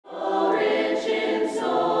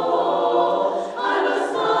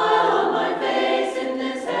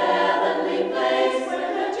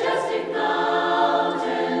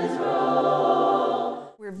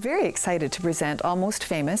excited to present Almost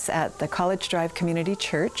Famous at the College Drive Community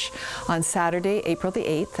Church on Saturday, April the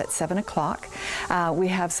 8th at 7 o'clock. We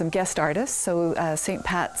have some guest artists, so St.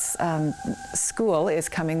 Pat's School is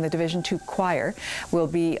coming. The Division II Choir will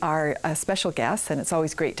be our special guests, and it's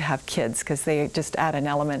always great to have kids because they just add an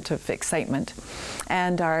element of excitement.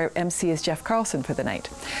 And our MC is Jeff Carlson for the night.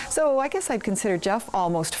 So I guess I'd consider Jeff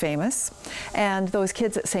almost famous, and those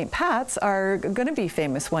kids at St. Pat's are going to be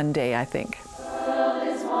famous one day, I think.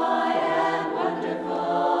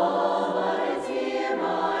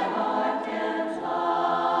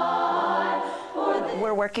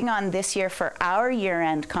 We're working on this year for our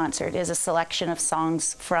year-end concert is a selection of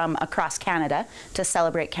songs from across Canada to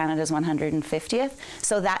celebrate Canada's 150th.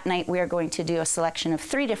 So that night we are going to do a selection of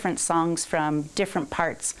 3 different songs from different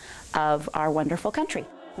parts of our wonderful country.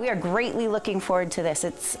 We are greatly looking forward to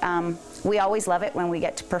this. We always love it when we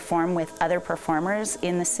get to perform with other performers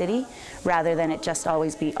in the city rather than it just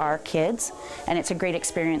always be our kids. And it's a great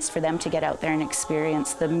experience for them to get out there and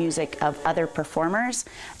experience the music of other performers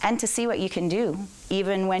and to see what you can do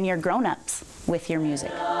even when you're grown-ups with your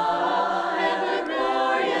music.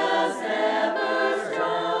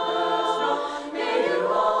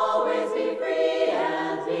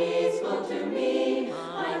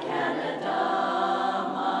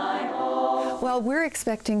 Well, we're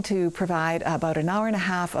expecting to provide about an hour and a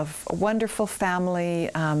half of wonderful family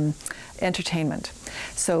entertainment.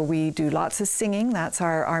 So we do lots of singing, that's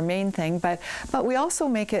our main thing, but we also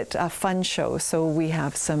make it a fun show. So we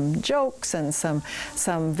have some jokes and some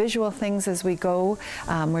visual things as we go.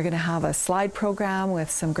 We're going to have a slide program with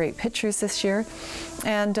some great pictures this year.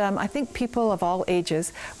 And I think people of all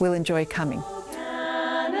ages will enjoy coming.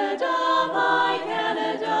 Canada, my Canada.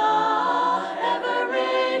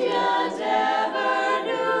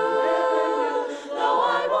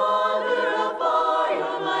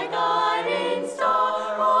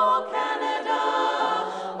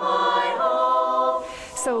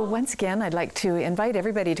 So once again, I'd like to invite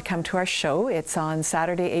everybody to come to our show. It's on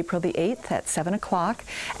Saturday, April the 8th at 7 o'clock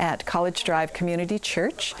at College Drive Community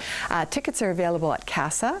Church. Tickets are available at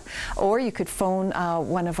CASA, or you could phone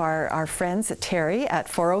one of our friends, Terry, at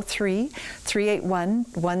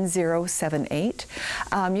 403-381-1078.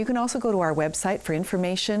 You can also go to our website for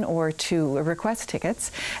information or to request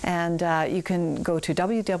tickets, and you can go to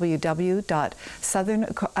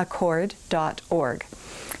www.southernaccord.org.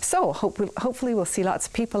 So hopefully we'll see lots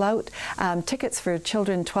of people out. Tickets for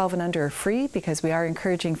children 12 and under are free because we are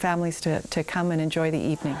encouraging families to come and enjoy the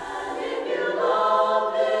evening.